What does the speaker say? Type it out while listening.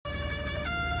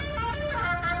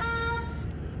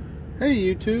Hey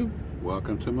YouTube,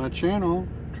 welcome to my channel.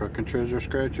 Truck and Treasure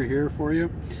Scratcher here for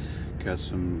you. Got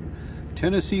some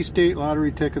Tennessee State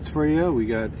Lottery tickets for you. We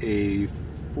got a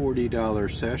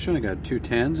 $40 session. I got 2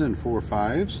 10s and 4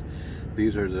 5s.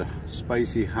 These are the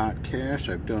spicy hot cash.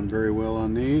 I've done very well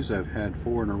on these. I've had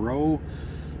 4 in a row.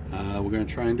 We're going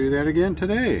to try and do that again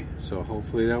today. So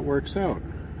hopefully that works out.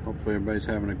 Hopefully everybody's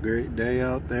having a great day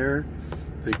out there.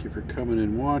 Thank you for coming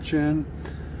and watching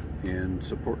and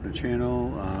supporting the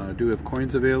channel. I do have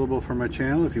coins available for my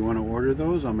channel. If you want to order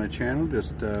those on my channel,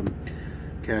 just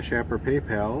Cash App or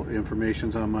PayPal.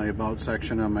 Information's on my About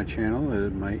section on my channel.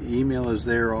 My email is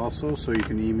there also, so you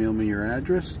can email me your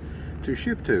address to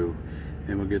ship to,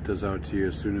 and we'll get those out to you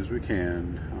as soon as we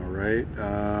can. Alright,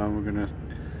 we're gonna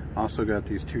also got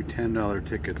these 2 $10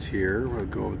 tickets here. We'll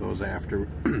go over those after.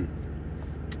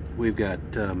 We've got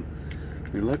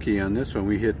we're lucky on this one.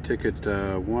 We hit ticket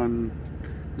 10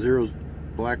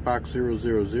 black box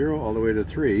 000 all the way to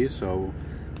 3, so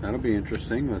that'll be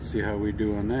interesting. Let's see how we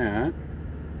do on that.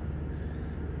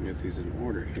 Get these in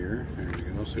order here. There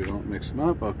we go, so we don't mix them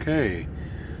up. Okay,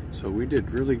 so we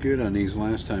did really good on these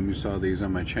last time you saw these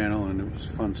on my channel, and it was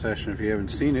a fun session. If you haven't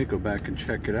seen it, go back and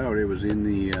check it out. It was in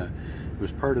the it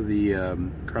was part of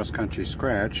the cross country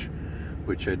scratch,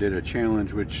 which I did a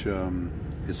challenge, which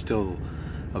is still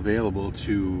available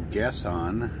to guess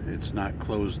on. It's not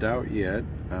closed out yet.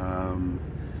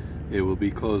 It will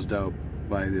be closed out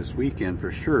by this weekend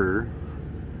for sure,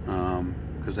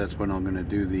 because that's when I'm going to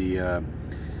do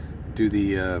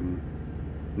the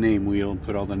name wheel,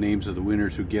 put all the names of the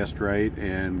winners who guessed right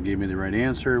and gave me the right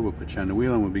answer. We'll put you on the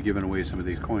wheel, and we'll be giving away some of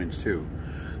these coins too.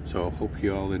 So hope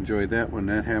you all enjoyed that when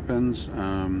that happens.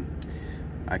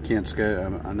 I can't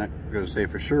schedule, I'm not going to say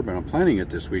for sure, but I'm planning it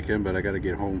this weekend, but I got to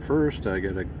get home first. I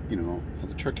got to, you know,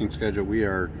 the trucking schedule, we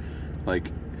are like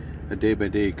a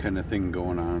day-by-day kind of thing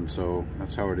going on, so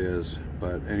that's how it is.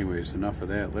 But anyways, enough of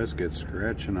that. Let's get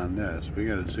scratching on this. We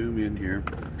got to zoom in here.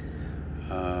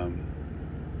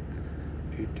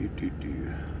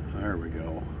 There we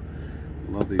go.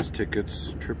 Love these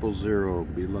tickets. 000,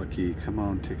 be lucky. Come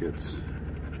on, tickets.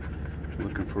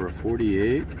 Looking for a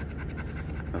 48.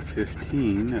 A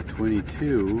 15, a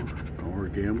 22, or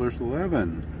Gambler's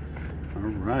 11. All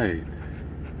right.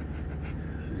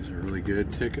 These are really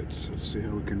good tickets. Let's see how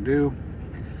we can do.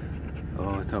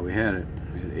 Oh, I thought we had it.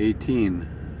 We had 18.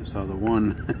 I saw the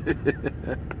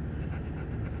 1.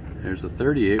 There's a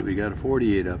 38. We got a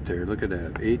 48 up there. Look at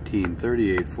that. 18,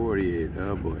 38, 48.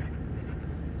 Oh boy.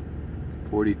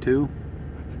 42.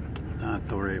 Not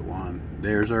the right one.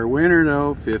 There's our winner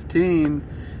though. 15.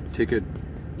 Ticket.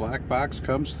 Black box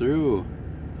comes through.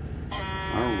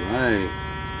 Alright.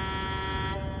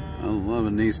 I'm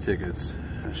loving these tickets.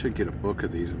 I should get a book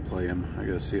of these and play them. I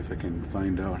gotta see if I can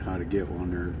find out how to get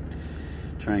one, or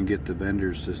try and get the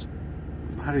vendors. Just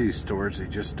a lot of these stores, they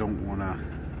just don't wanna,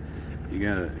 you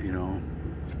gotta, you know,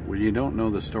 when you don't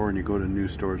know the store and you go to new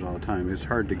stores all the time, it's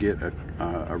hard to get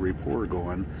a rapport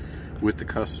going with the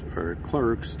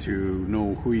clerks to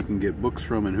know who you can get books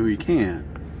from and who you can't,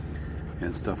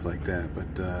 and stuff like that. But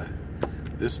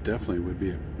this definitely would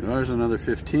be there's another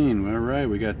 15. All right,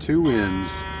 we got 2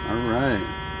 wins.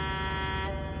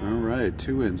 All right,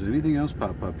 2 wins. Anything else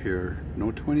pop up here?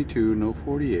 No 22, no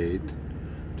 48,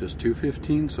 just 2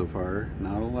 15 so far.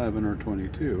 Not 11 or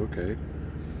 22. Okay,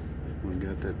 we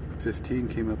got that 15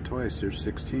 came up twice. There's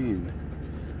 16.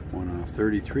 1 off.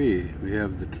 33. We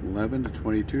have the 11 to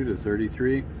 22 to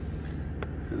 33.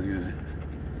 And I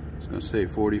was gonna say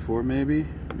 44 maybe.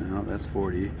 No, that's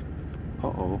 40.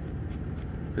 Uh-oh.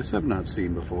 This I've not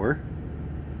seen before.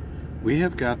 We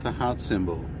have got the hot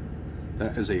symbol.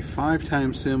 That is a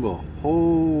 5-time symbol.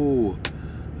 Oh,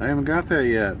 I haven't got that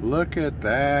yet. Look at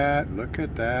that. Look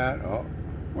at that. Oh,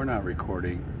 we're not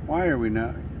recording. Why are we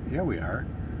not? Yeah, we are.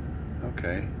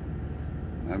 Okay.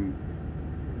 I'm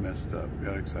messed up.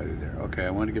 Got excited there. Okay,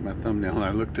 I wanted to get my thumbnail and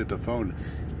I looked at the phone.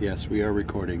 Yes, we are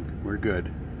recording. We're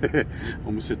good.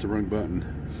 Almost hit the wrong button.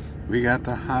 We got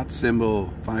the hot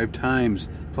symbol 5 times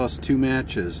plus 2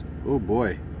 matches. Oh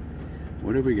boy.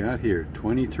 What have we got here?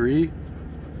 23,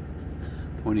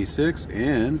 26,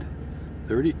 and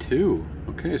 32.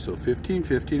 Okay, so 15,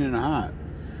 15, and a hot.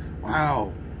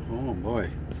 Wow. Oh boy.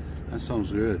 That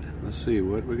sounds good. Let's see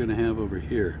what we're going to have over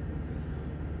here.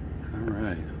 All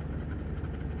right.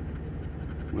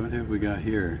 What have we got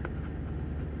here?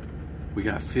 We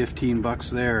got 15 bucks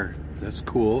there. That's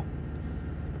cool.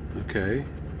 Okay.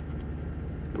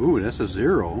 Ooh, that's a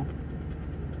 0.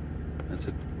 That's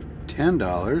a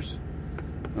 $10.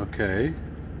 Okay.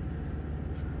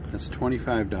 That's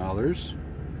 $25.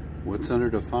 What's under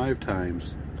the 5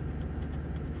 times?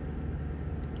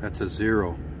 That's a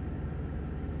 0.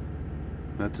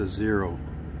 That's a 0.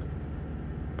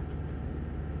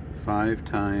 5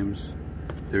 times.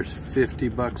 There's 50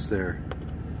 bucks there.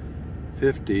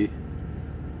 50,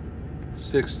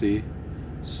 60,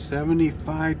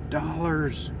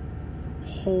 $75.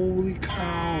 Holy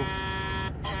cow.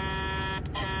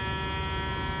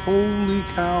 Holy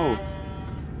cow.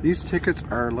 These tickets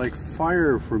are like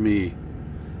fire for me.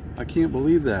 I can't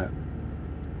believe that.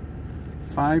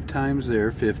 5 times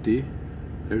there, 50.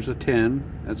 There's a 10,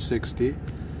 that's 60.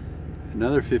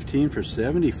 Another 15 for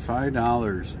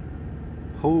 $75.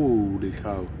 Holy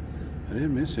cow. I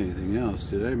didn't miss anything else.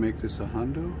 Did I make this a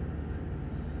hundo?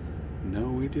 No,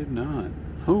 we did not.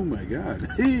 Oh my God.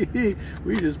 We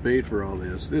just paid for all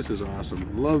this. This is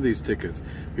awesome. Love these tickets.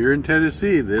 If you're in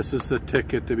Tennessee, this is the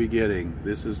ticket to be getting.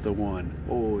 This is the one.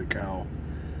 Holy cow.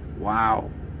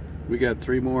 Wow. We got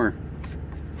 3 more.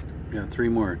 We got 3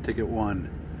 more. Ticket 1.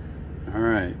 All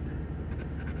right.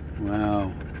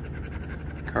 Wow.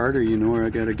 Carter, you know where I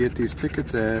gotta get these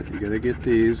tickets at. You gotta get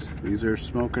these. These are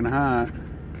smoking hot.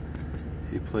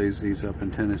 He plays these up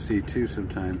in Tennessee too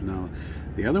sometimes now.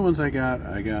 The other ones I got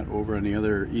over on the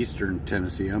other eastern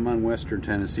Tennessee. I'm on western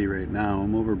Tennessee right now.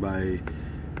 I'm over by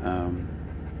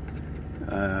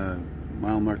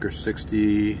mile marker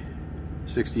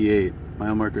 68.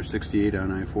 Mile marker 68 on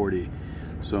I-40.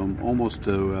 So I'm almost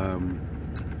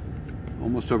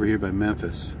over here by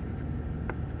Memphis.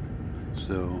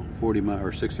 So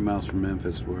 60 miles from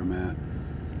Memphis where I'm at.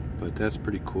 But that's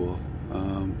pretty cool.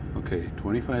 Okay,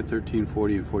 25, 13,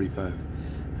 40, and 45.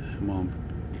 Mom,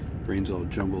 brain's all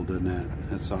jumbled in that.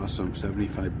 That's awesome.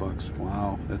 75 bucks.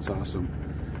 Wow, that's awesome.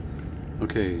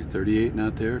 Okay, 38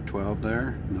 not there. 12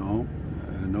 there. No.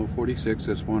 No 46.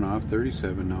 That's 1 off.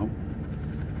 37. No.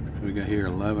 We got here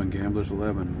 11. Gamblers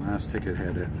 11. Last ticket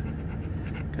had it.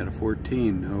 Got a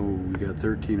 14. No. We got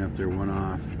 13 up there. 1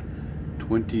 off.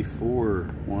 24.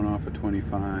 1 off of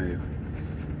 25.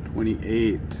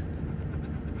 28.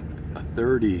 A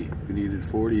 30. We needed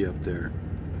 40 up there.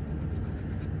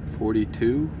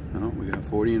 42. No, we got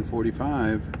 40 and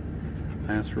 45.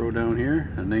 Last row down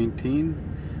here. A 19.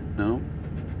 No.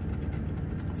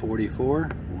 44.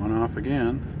 1 off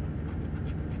again.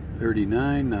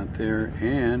 39. Not there.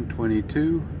 And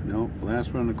 22. Nope.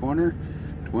 Last one in the corner.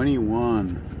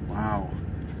 21. Wow.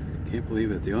 Can't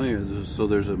believe it. So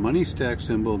there's a money stack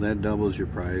symbol that doubles your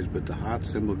prize, but the hot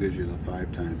symbol gives you the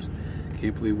 5 times.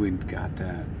 Can't believe we got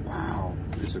that. Wow,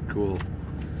 this is cool.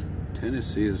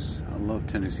 Tennessee is, I love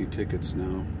Tennessee tickets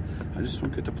now. I just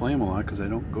don't get to play them a lot because I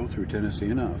don't go through Tennessee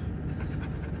enough.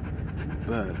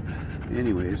 But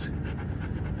anyways,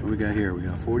 what we got here? We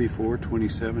got 44,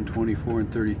 27, 24,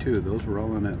 and 32. Those were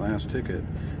all on that last ticket.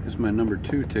 This is my number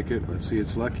 2 ticket. Let's see,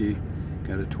 it's lucky.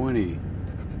 Got a 20.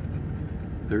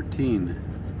 13.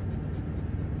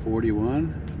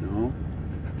 41. No.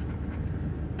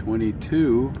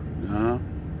 22. No.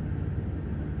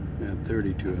 Got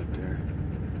 32 up there.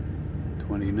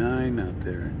 29 out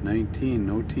there. 19.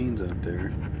 No teens up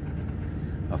there.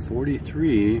 A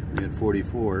 43. We had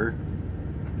 44.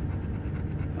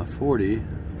 A 40.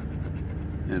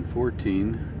 And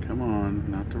 14. Come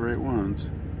on. Not the right ones.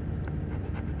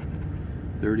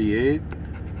 38.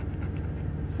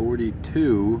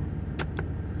 42.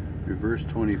 Reverse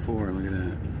 24. Look at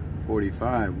that.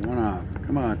 45. 1 off.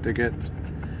 Come on, tickets.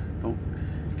 Don't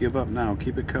give up now.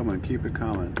 Keep it coming. Keep it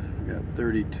coming. We got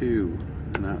 32.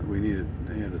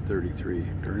 They had a 33.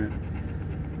 Darn it.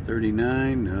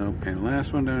 39. Nope. And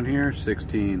last one down here,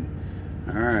 16.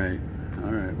 Alright.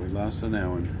 Alright. We lost on that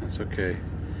one. That's okay.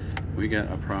 We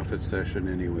got a profit session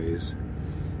anyways.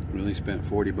 We only spent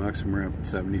 40 bucks and we're up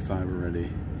 75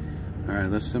 already. Alright,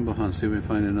 let's symbol hunt. See if we can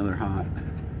find another hot.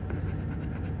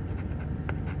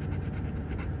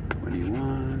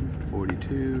 21,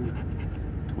 42,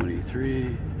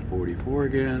 23, 44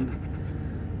 again,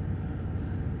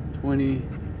 20,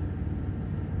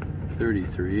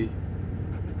 33,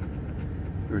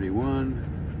 31,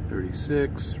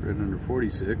 36, right under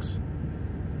 46,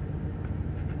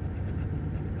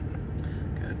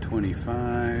 got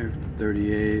 25,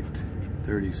 38,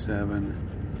 37,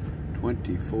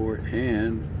 24,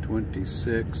 and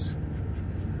 26.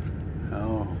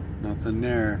 Oh, nothing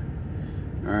there.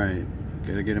 Alright,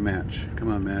 gotta get a match.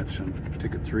 Come on, match on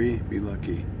ticket 3, be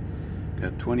lucky.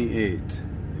 Got 28.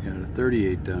 Got a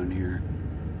 38 down here.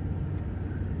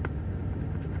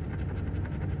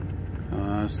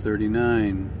 It's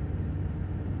 39.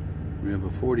 We have a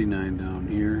 49 down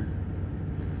here.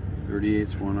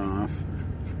 38's 1 off.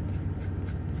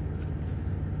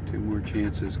 2 more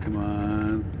chances, come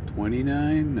on.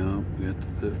 29? No, we got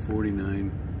the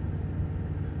 49.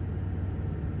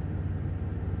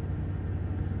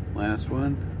 Last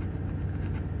one,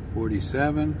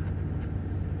 47,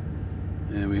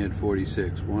 and we had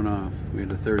 46, one off. We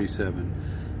had a 37.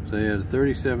 So they had a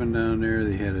 37 down there,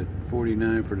 they had a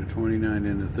 49 for the 29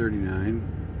 and a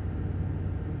 39.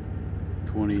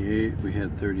 28, we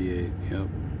had 38, yep.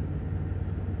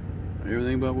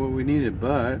 Everything but what we needed,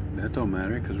 but that don't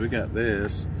matter because we got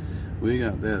this. We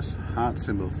got this hot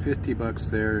symbol, 50 bucks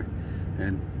there,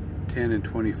 and 10 and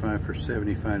 25 for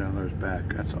 $75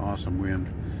 back. That's an awesome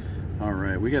win. All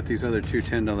right, we got these other two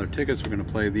 $10 tickets we're gonna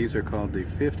play. These are called the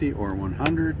 50 or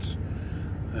 100s.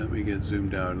 Let me get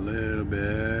zoomed out a little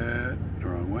bit. The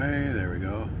wrong way, there we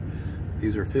go.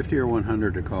 These are 50 or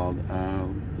 100 are called,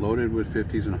 loaded with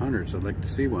 50s and 100s. I'd like to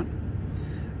see one.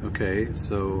 Okay,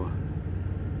 so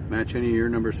match any of your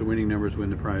numbers to winning numbers, win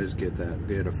the prize, get that.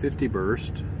 They had a 50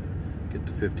 burst, get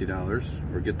the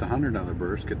 $50, or get the $100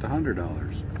 burst, get the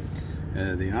 $100.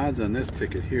 The odds on this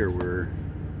ticket here were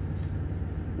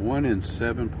 1 in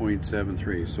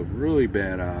 7.73, so really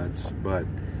bad odds, but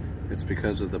it's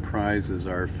because of the prizes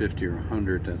are 50 or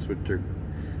 100. That's what they're.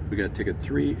 We got ticket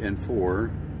 3 and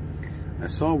 4. I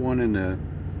saw one in the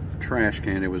trash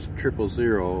can. It was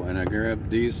 000, and I grabbed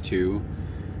these two,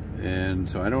 and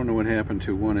so I don't know what happened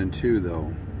to 1 and 2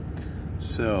 though.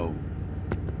 So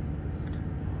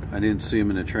I didn't see them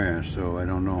in the trash, so I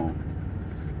don't know.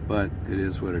 But it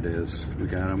is what it is. We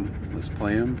got them. Let's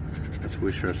play them. Let's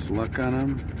wish us luck on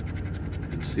them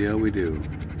and see how we do.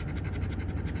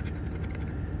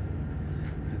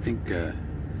 I think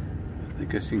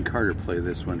I seen Carter play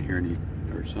this one here, and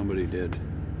or somebody did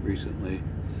recently.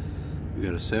 We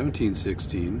got a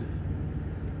 17-16,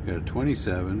 we got a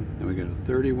 27, and we got a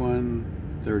 31,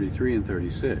 33, and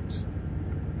 36.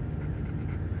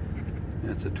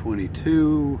 That's a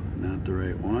 22, not the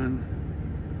right one.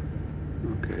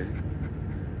 Okay.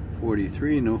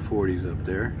 43, no 40s up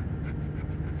there.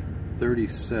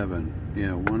 37,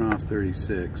 yeah, one off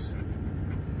 36.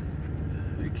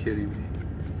 Are you kidding me?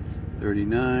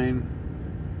 39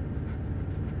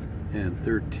 and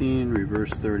 13,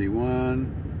 reverse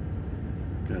 31.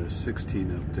 Got a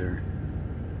 16 up there.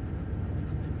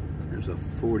 There's a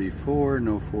 44,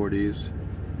 no 40s.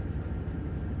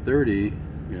 30,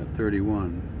 we got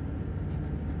 31.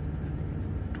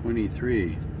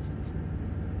 23.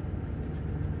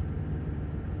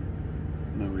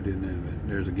 No, we didn't have it.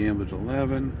 There's a gambler's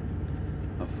 11,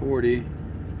 a 40,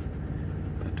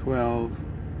 a 12,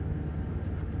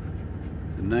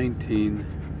 a 19,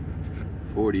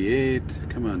 48,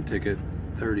 come on ticket,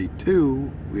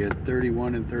 32, we had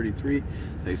 31 and 33,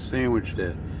 they sandwiched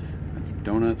it. A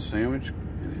donut sandwich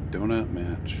and a donut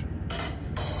match.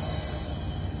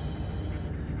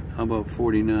 How about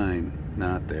 49?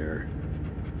 Not there.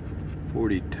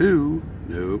 42,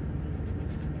 nope,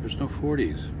 there's no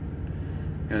 40s.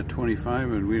 Got a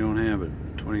 25 and we don't have it.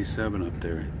 27 up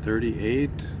there. 38,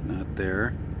 not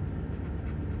there.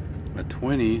 A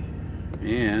 20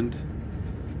 and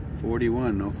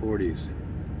 41, no 40s.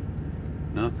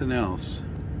 Nothing else.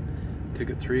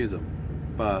 Ticket 3 is a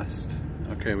bust.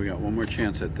 Okay, we got one more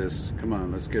chance at this. Come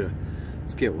on, let's get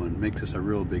one. Make this a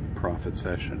real big profit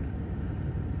session.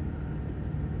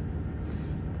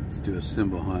 Let's do a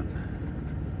symbol hunt.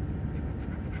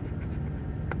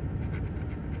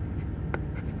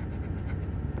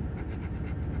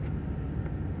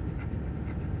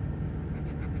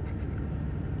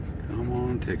 Come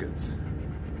on, tickets.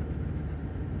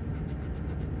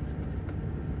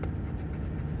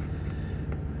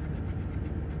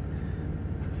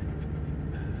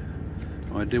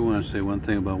 Oh, I did want to say one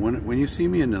thing about when you see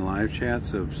me in the live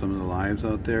chats of some of the lives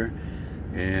out there,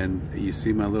 and you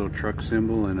see my little truck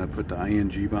symbol and I put the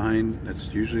ING behind, that's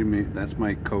usually me. That's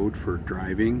my code for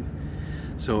driving.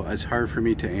 So it's hard for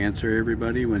me to answer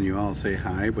everybody when you all say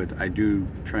hi, but I do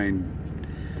try and,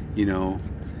 you know,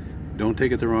 don't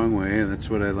take it the wrong way. That's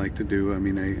what I like to do. I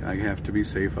mean, I have to be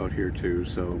safe out here too.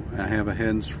 So I have a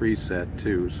hands-free set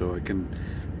too, so I can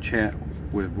chat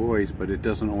with voice, but it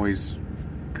doesn't always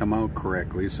come out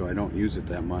correctly, so I don't use it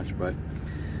that much. But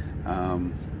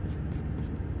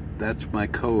that's my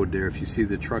code there. If you see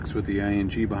the trucks with the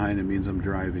ING behind it, means I'm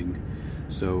driving.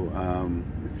 So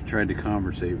if you tried to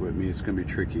conversate with me, it's gonna be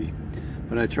tricky.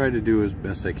 But I try to do as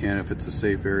best I can. If it's a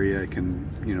safe area, I can,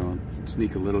 you know,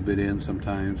 sneak a little bit in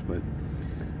sometimes. But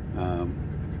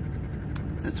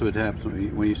that's what happens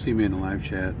when you see me in a live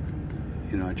chat.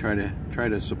 You know, I try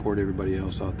to support everybody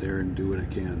else out there and do what I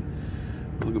can.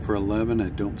 I'm looking for 11. I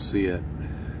don't see it.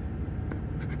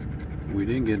 We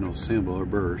didn't get no symbol or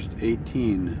burst.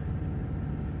 18.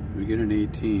 We get an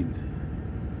 18.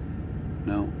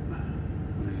 No.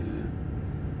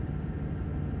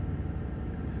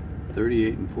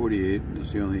 38 and 48.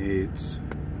 That's the only 8s.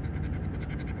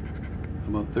 How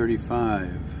about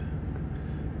 35?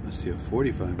 I see a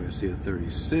 45. I see a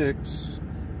 36,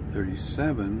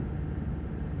 37,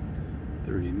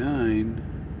 39.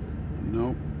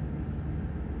 Nope.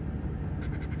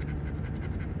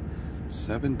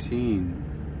 17.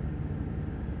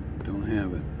 Don't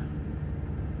have it.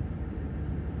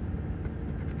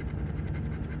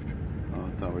 Oh, I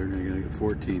thought we were going to get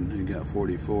 14. We got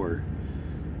 44.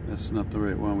 That's not the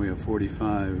right one. We have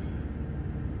 45.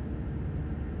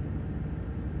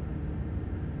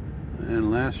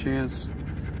 And last chance,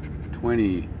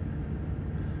 20.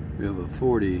 We have a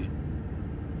 40.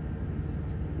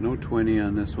 No 20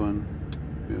 on this one.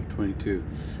 We have 22.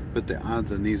 But the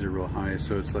odds on these are real high,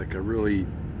 so it's like a really,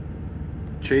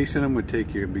 chasing them would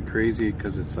take you, it'd be crazy,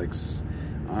 because it's like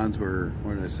odds were,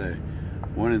 what did I say,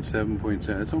 1 in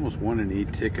 7.7. It's almost 1 in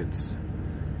 8 tickets.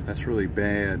 That's really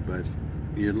bad, but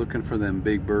you're looking for them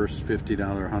big bursts, $50,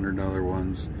 $100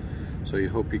 ones. So you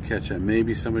hope you catch that.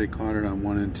 Maybe somebody caught it on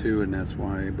 1 and 2, and that's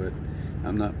why, but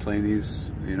I'm not playing these,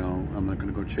 you know, I'm not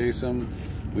gonna go chase them.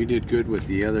 We did good with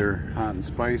the other hot and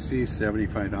spicy,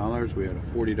 $75. We had a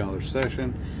 $40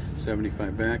 session,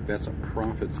 75 back. That's a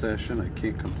profit session, I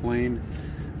can't complain.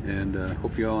 And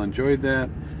hope you all enjoyed that.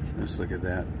 Let's look at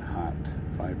that, hot,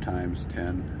 5 times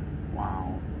 10,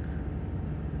 wow.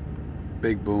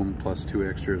 Big boom plus 2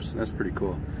 extras, that's pretty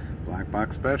cool. Black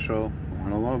box special, I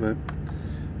love it.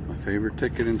 My favorite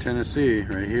ticket in Tennessee,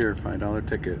 right here, $5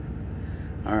 ticket.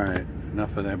 All right,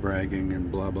 enough of that bragging and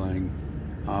blah blahing.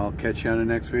 I'll catch you on the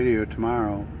next video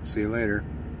tomorrow. See you later.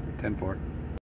 10-4.